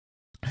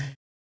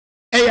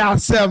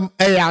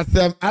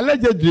Ayasem.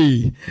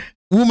 Allegedly,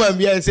 woman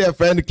be say a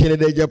friend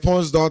Kennedy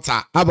Japan's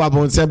daughter.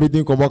 Ababon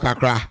sebidin komo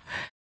kakra.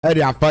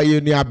 Eri afa ye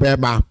ni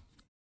abema.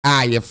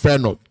 Ye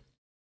friend no.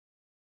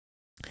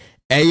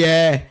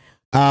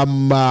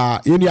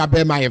 Uni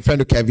abema ye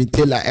friend Kevin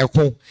Taylor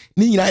ekon.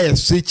 Ni nyina ye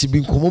switch bi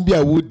komo bi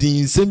a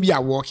wodi nsem bi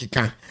a wo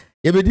keka.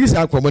 Ye be this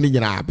komo ni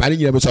nyina, ba ni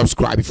nyina be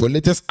subscribe for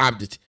latest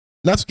update.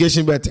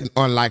 Notification button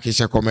on, like,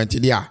 share,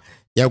 comment there.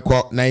 You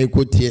call na you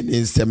could see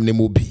in some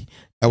movie.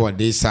 Our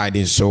day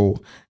side so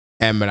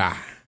Emra.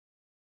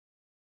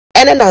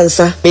 And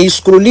answer may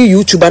scrolly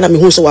YouTube and I'm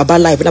who so about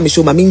live and I'm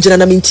so my minjana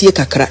na mintie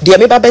kakra. Dear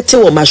me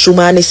babete or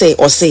mashumani say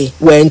or say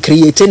when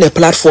creating a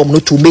platform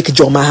not to make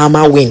John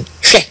Mahama win.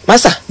 She,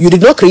 Master, you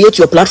did not create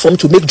your platform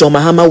to make John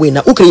Mahama win.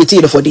 Who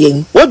created it for the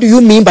end? What do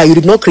you mean by you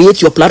did not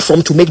create your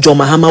platform to make John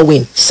Mahama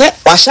win? Say,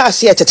 Washa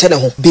say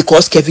at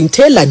because Kevin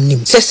Taylor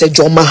nim says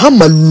John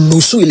Mahama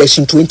lose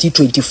election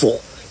 2024.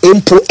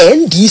 Impo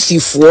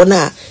NDC for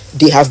now,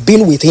 they have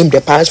been with him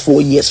the past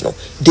 4 years now.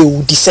 They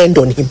will descend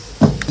on him.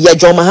 Ya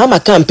John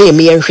Mahama can't pay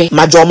me and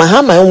ma John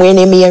Mahama when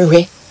me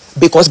and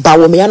because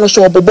Bawumia no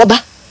so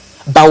boba.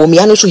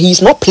 Bawumia no so he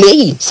is not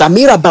playing.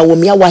 Samira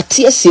Bawumia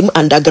watias him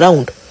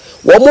underground.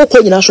 Womo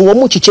kwenyina so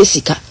womo chiche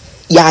sika.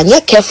 Ya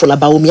anya careful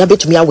about Bawumia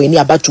betumi aweni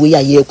abatu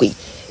ya yekwe.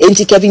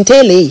 Enti Kevin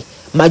Taylor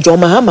ma John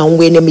Mahama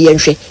when me and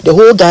the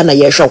whole Ghana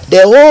ye show.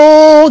 The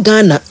whole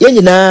Ghana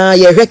yenyina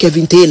ye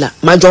Kevin Taylor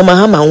ma John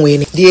Mahama when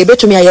the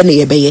betumi aye ne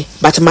yebeye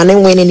but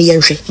mane when ne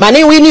yenhwe.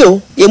 Mane when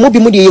you ye mu bi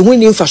mu de ye hu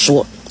ni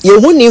mfaso. You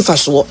won't need for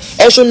so.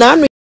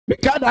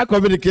 That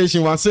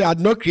communication was say I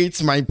did not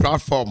create my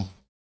platform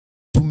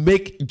to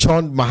make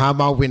John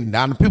Mahama win,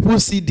 and people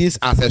see this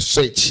as a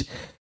switch.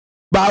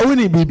 But when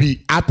it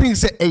I think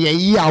say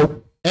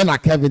and I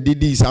Kevin did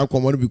this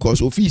common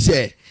because of he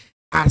say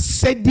I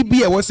said the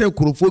be a was a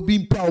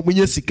crofobin power when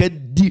you seek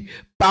the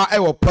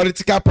power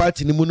political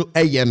party in Muno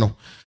Ayeno.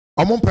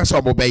 Among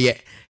person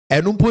obey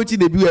and no point in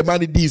the be a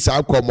man this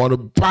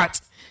common,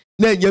 but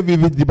then you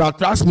vivid but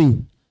trust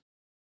me,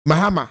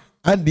 Mahama.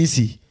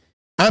 NDC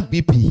and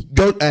PP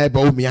go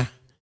Bawumia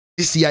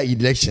this year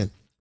election.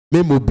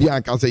 Memo be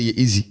and can say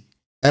easy.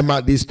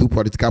 Emma these two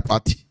political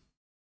party.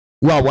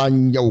 Who are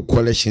 1 year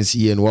coalitions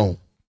here and one.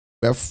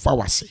 Well,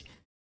 Fawasi.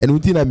 And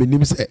routine I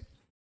mean say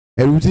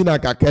and routine I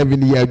can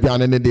Kevin here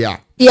and there.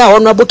 Yeah,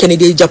 honorable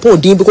Kennedy Japan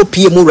didn't go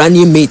PM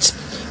running mates.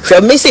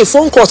 From me say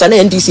phone calls and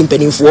NDC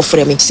penny for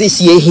framing.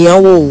 Says ye here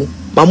wo.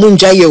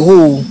 Mamunja ye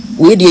ho.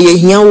 We de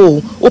here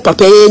wo. O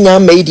papa ye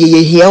made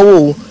ye here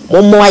wo.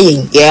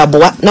 Momoyen, yeah,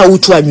 boy, now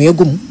to a new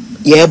gum.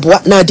 Yeah, boy,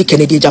 now the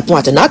Kennedy Japan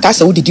at an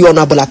acasa who did you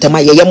honorable at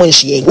my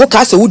yamonshi. What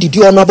cast who did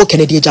you honorable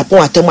Kennedy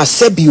Japan at my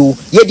Sebio?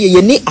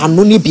 Ye ni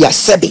anoni be a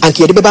sebi and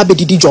Kedi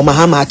did John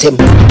Mahama at him.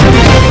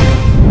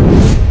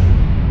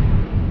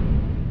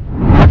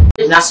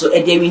 Naso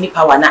Edwini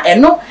Pawana,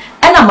 and no,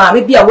 and a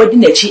marry be a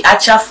wedding a chi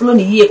acha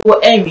floni ye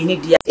ko and we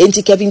need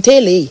the Kevin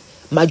Taylor,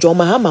 my John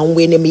Mahama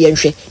when me and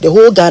the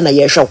whole Ghana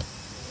ye show.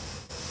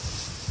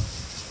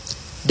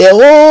 The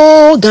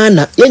whole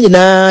Ghana,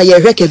 yenyina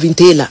ye Kevin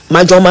Taylor,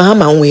 ma John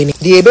Mahama winning.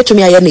 The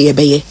betumi aye ne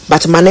yebeye,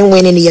 but mane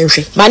winning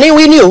yenhwe. Mane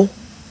win you.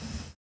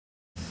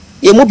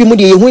 Ye mu bi mu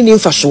de ye hu ni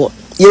mfaso.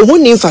 Ye hu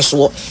ni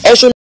mfaso.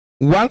 Eso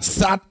one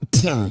sad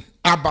thing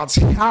about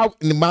how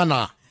in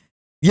manner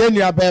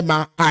yenu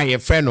abema aye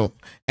freno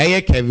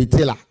eye Kevin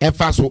Taylor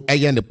efaso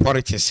eye the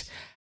politics.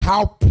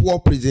 How poor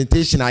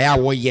presentation aya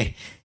wo ye.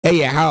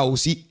 Eye how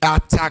see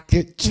attack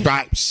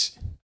tribes.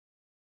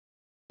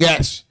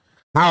 Yes.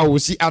 How we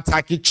see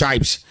attacking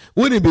tribes.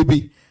 When it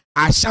be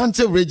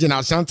Ashanti region,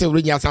 Ashanti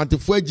for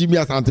Jimmy,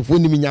 Ashanti for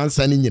Nimian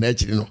Sunny in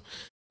Echino.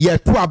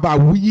 Yet, to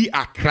about we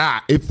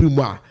Accra every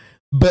month.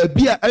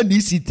 Baby,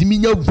 NDC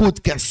Timino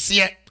vote can see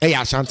a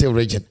Ashanti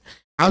region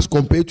as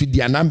compared to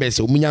their numbers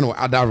of Minyan or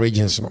other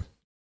regions.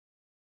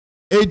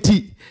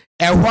 80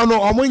 and one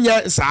or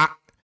Omunya, sir.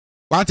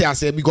 What I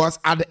say, because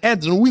at the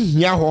end, we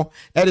hear her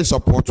at the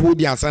support with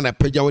the answer and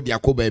page with their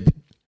baby.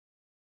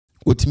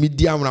 With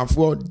medium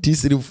for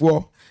this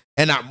reform.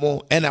 And I'm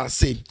more, and I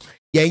say,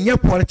 yeah,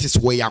 politics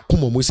where ya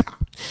kuma musa.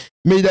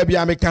 May there be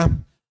America.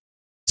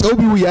 So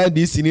we are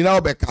this in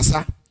our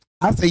Becassa.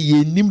 I say,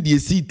 ye nim the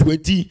C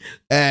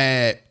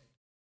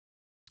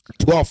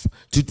 2012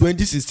 to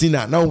 2016.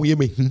 Now we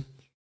may in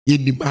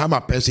the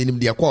Mahama person in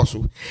the course.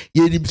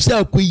 Ye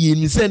himself,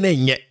 queen,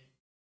 sending yet.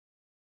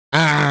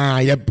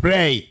 Ya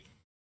pray.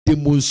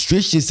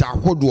 Demonstrations are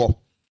hard war.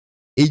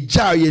 A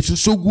jar, yes,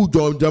 so good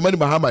on the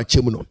Mahama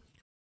Chemuno.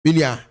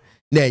 Minia.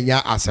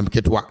 Nenya asem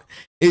ketwa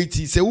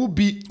eti se wo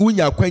bi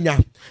unya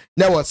kwanya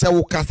na wo se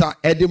wo kasa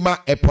edema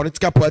a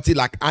political party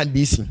like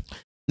NDC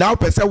now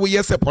person we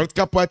yes a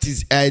political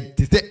parties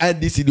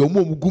NDC the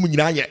omo mugum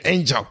nyina ye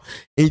angel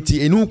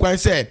eti enu kwan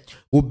se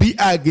obi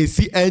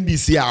agesi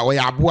NDC a wo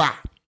yaboa.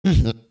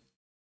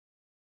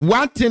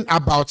 One thing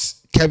about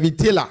Kevin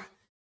Taylor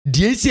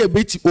the NC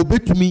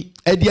obetumi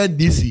edi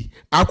NDC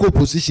akọ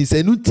positions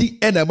enuti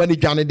ena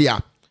manager ne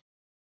dia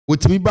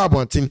with me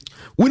babontin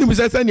when we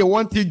say you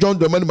want to John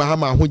Dramani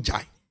Mahama ho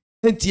jai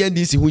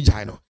NDC ho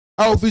jai no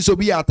our office will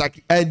be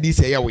attack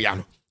NDC ya we ya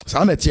no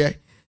so na che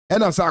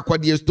And I saw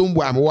quite the stone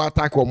boy, I'm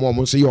attack or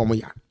more, say, oh, my.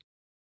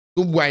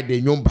 Stone boy, they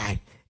young by.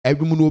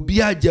 Every moon will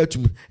be a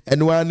gentleman,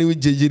 and one new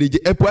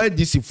JJ, a point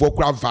this for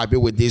crowd vibe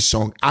with this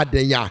song.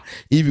 Adenya,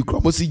 if you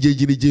come see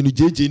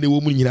JJ, the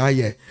woman in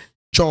here,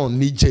 John,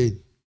 ni Jane.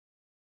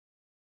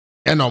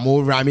 And I'm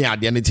more rami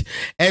identity.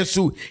 And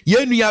so,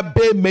 Yenia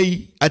Bay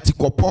May at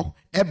Tikopo,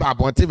 Eba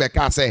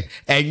Bonte, say,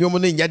 and you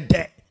money yet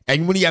dead,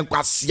 and you money and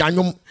Quas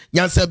Yanum,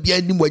 Yansa be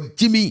any more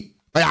Jimmy,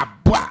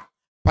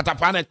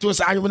 Patapana, two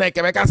signs when I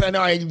can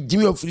say,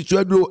 Jimmy of Free.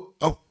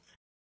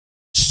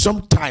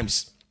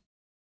 Sometimes.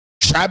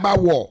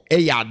 Tribal war,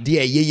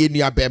 dear, ye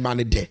near bear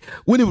money there.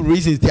 One of the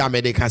reasons the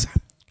Americans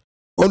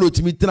ono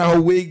Timitra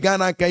away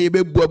Ghana can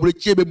be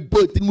bobre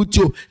boat in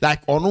mucho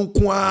like on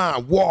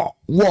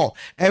war.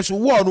 As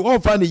war, no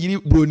find the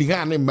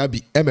Brunihan and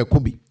maybe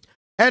Kubi.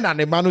 And an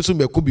Emanusu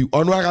Mekubi,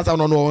 on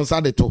one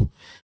Sunday too.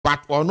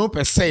 But or no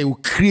per se will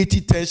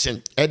create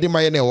tension. Eddie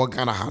Mayane or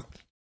Ghana have.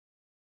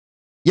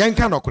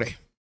 Yankanokre.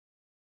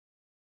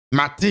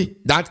 Mati,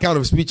 that kind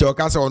of speech or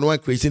cast on one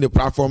creating the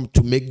platform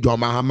to make John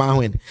Mahama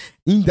win.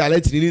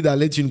 Indirectly, need to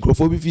let you in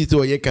Crofobie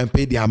or ye can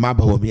pay the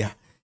Bawumia.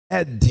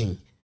 Edding.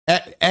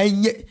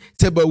 And yet,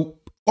 Sebo,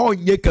 all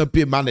ye can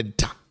pay money.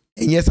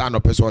 And yes, I know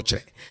person.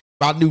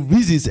 But the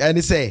reasons, and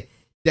they say,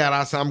 there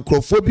are some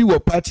Crofobie or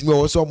party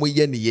or some way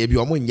in the year,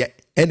 or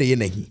yet, any.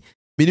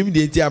 Minimum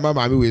the idea,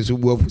 Mamma, we so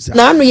worth.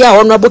 Now, we are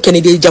honorable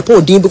Kennedy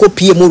Japan, didn't go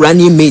PM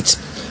running mates.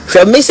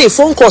 From me say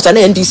phone calls and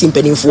NDC in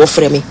penny for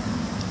framing.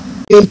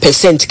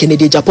 10%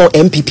 Kennedy Japan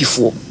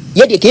MPP4.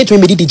 Yet they can't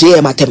remedy the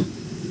JM at them.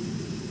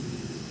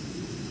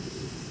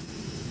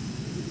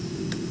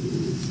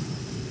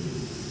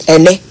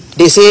 And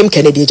the same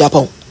Kennedy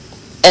Japan.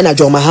 And a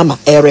John Mahama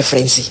a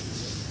reference.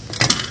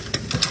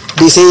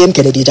 The same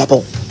Kennedy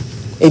Japan.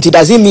 And it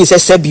doesn't mean say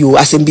Sebio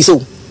as in Biso.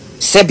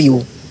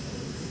 Sebio.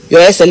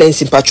 Your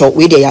Excellency Patrol,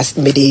 we they ask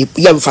me the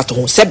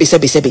Yamfato.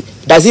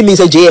 Sebi. Does it mean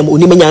say JM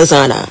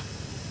Unimanyansana?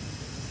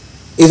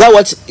 Is that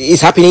what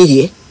is happening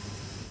here?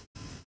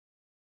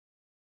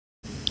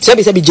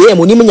 Sebi JM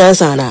onimu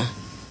nyansa na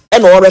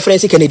and all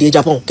reference Kennedy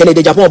Japan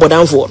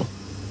bodan for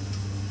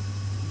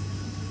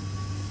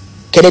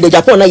Kennedy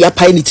Japan na ya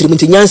pai ni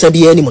tirimunti nyansa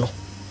bi ani mu no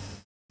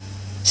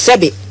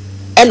Sebi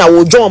and I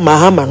will John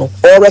Mahama no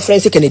all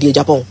reference Kennedy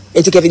Japan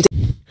enti Kevin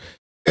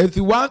if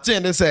you want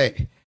to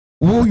say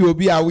who you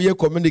be a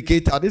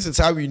communicator, this is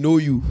how we know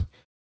you.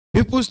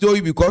 People know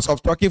you because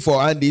of talking for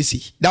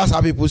NDC. That's how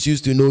people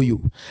used to know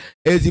you.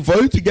 It's for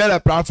you to get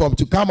a platform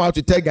to come out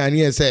to tell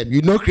Ghanaians and say,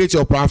 you know, create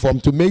your platform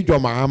to make your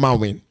Mahama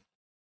win.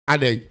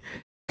 And then,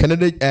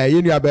 Canada,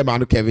 you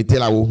know, Kevin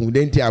Taylor, who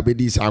didn't tell me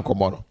this.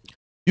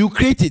 You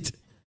create it.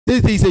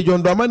 This is a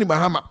John Dramani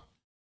Mahama.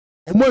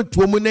 Omo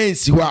tuomune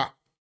siwa.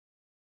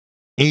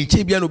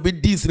 Enchebiano be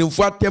this in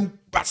them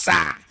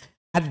pasa.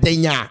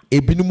 Adenya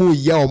ebinumu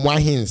ya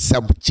omwahin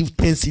sub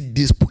chieftaincy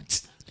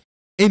dispute.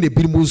 In the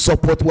people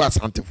support was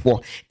anti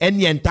for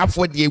any and tough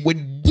for the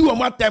would do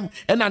a time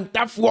and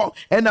tough for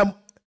and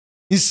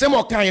in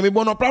some kind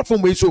of a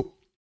platform which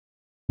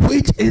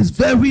is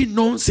very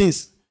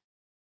nonsense.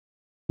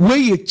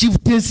 When a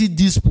chieftaincy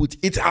dispute,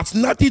 it has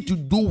nothing to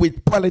do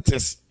with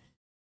politics.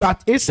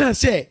 But it's a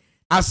say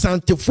as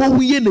anti for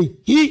he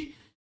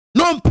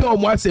no pure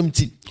was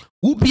empty.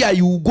 Who be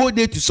you go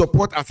there to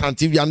support as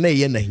anti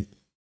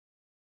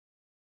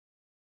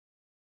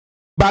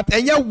but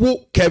enya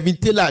wo Kevin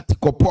Taylor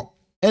Tikopo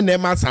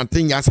enema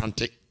something ya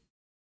something.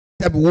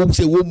 Tabi wo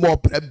say wo more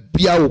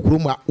bia wo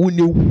kroma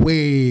uni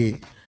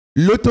we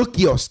Lotto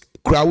kiosk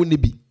kra uni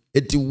bi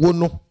eti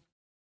wono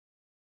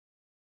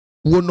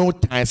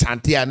time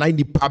sante and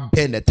 90 pa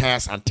ben the time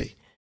sante.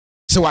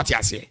 So what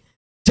you say?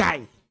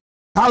 Chai,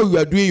 how you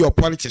are doing your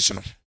politics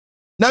now?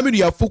 Now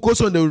you are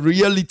focused on the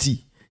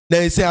reality.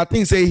 Then say I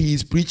think say he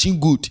is preaching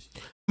good.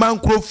 Man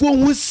Crofo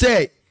who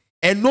say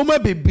and no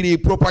be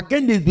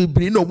propaganda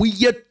be no we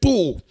yet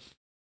to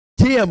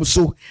JM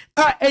so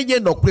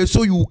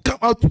so you come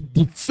out to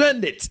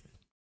defend it.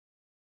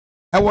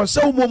 I was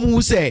so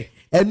who say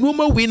and no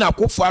more win a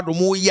kofado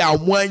mo ya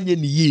 1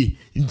 year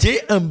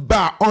JM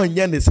bar on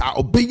yenis are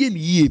obeying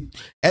ye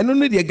and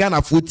only the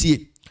Ghana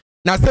 48.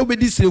 Now so be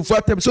this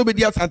for them, so be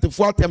the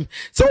for them,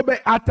 so be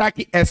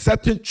attacking a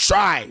certain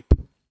tribe.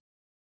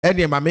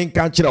 And my main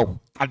country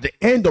at the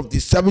end of the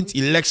 7th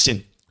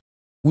election.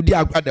 Would you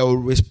have will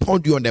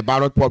respond to you on the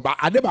ballot board? But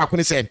I never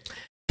could say,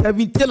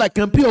 Kevin Taylor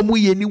campaign mu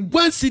ye ni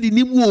one city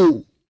ni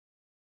mu.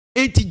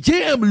 Eti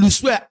JM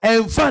Luswa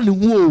and fan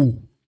wo.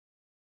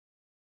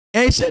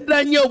 And said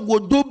Daniel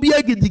would do be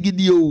a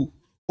gidigidi o.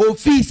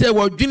 Ofi say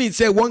what Juni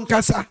say one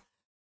kasa.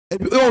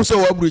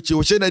 Also a bridge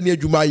or shed near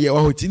Jumaya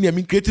or Tinia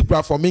mean creative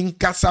platform in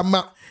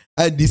Kasama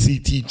and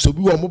NDC team. So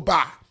we want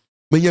ba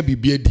when you be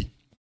beardy.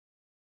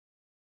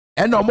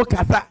 And no more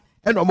kasa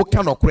and no more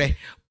canokre.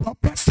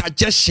 Proper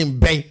suggestion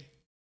bang.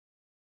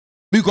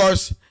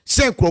 Because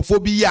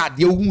xenophobia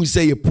they who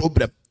say a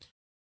problem.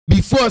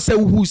 Before say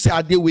who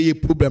say they were a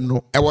problem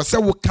no. I was say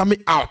we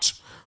coming out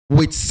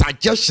with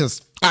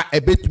suggestions a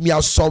bit me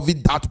are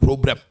solving that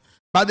problem.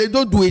 But they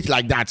don't do it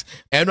like that.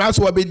 And that's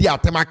what they are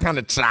kind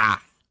of try.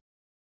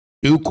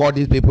 Do you call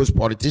these people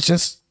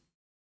politicians?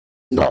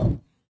 No.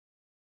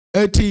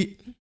 Eti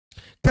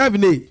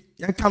Kevin,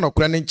 you cannot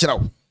cry.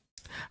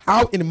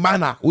 How in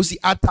manner we see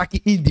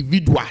attacking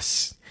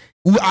individuals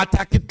who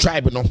attack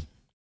tribe no?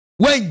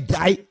 When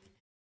die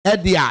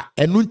Edia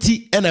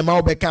Enunti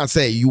and can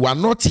say you are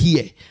not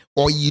here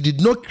or you did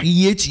not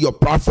create your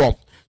platform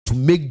to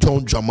make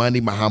John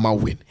Dramani Mahama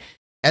win.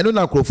 I don't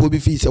know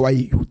Crophobia fee say why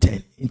you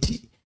 10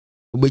 inti.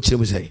 Which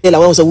you say? I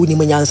was a winning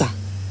manyansa.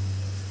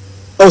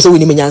 Also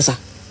winning manyansa.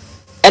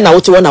 And I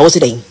was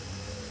saying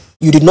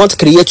you did not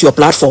create your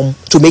platform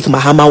to make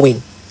Mahama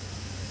win.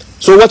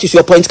 So what is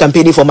your point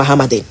campaigning for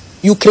Mahama then?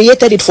 You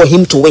created it for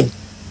him to win.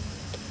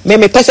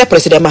 Me pese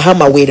President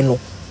Mahama win no.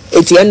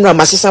 Eti enra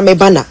masisa me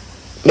bana.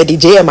 Me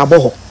DJ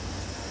maboho.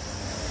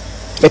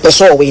 Me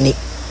peso wini.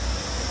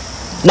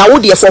 Na wo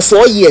de for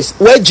 4 years.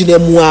 We gina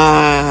mu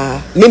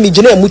a me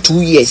gina mu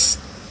 2 years.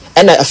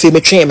 And I feel me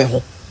train me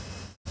ho.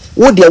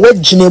 Wo de we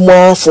gina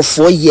mu for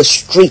 4 years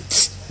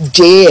straight.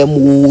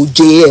 JMO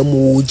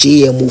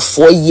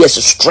 4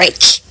 years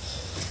stretch.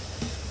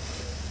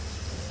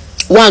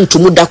 One to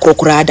muda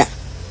krokrada.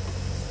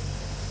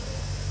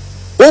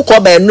 O ko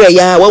ba no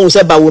ya when we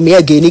say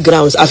Bawumia gain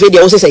grounds. I feel they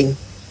also saying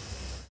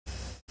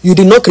you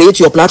did not create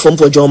your platform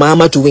for John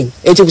Mahama to win.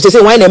 And you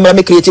say why never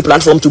make create a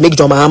platform to make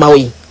John Mahama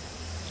win?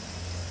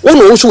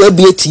 One also will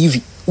be a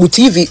TV. With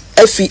TV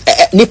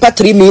nipa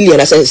 3 million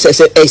as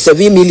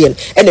 7 million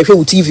and if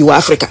with TV wa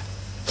Africa.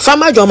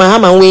 Farmer John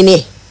Mahama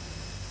winning.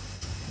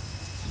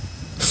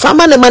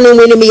 Farmer the man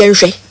winning me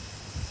enhwe.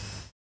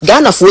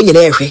 Ghana fo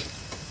nyina ehwe.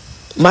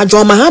 Ma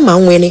John Mahama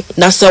winning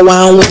na se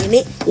wa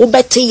winning wo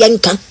beti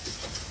yenka.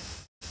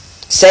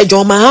 Say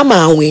John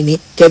Mahama winning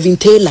Kevin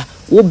Taylor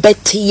wo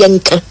beti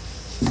yenka.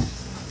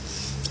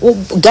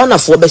 Ghana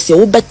for besi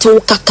wo beti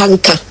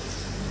kakanka.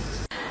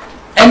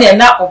 Ene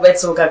na wo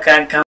beti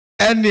kakanka.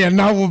 Ene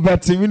na wo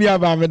beti mini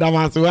aba me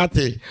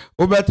damaswate.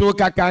 Wo beti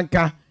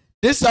kakanka.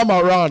 This time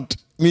around,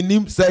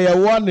 minim say a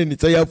warning,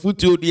 say a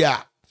futu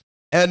dia.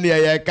 Ene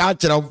ya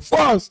catch them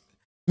first.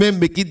 Me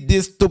make it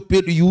this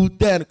stupid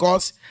U10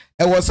 cause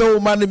it was so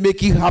money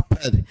make it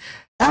happen.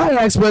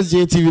 I Express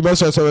JTV, make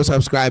sure to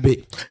subscribe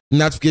it.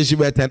 Notification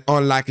button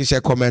on, like,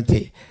 share, comment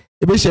it.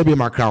 It be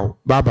my crowd.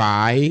 Bye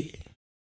bye.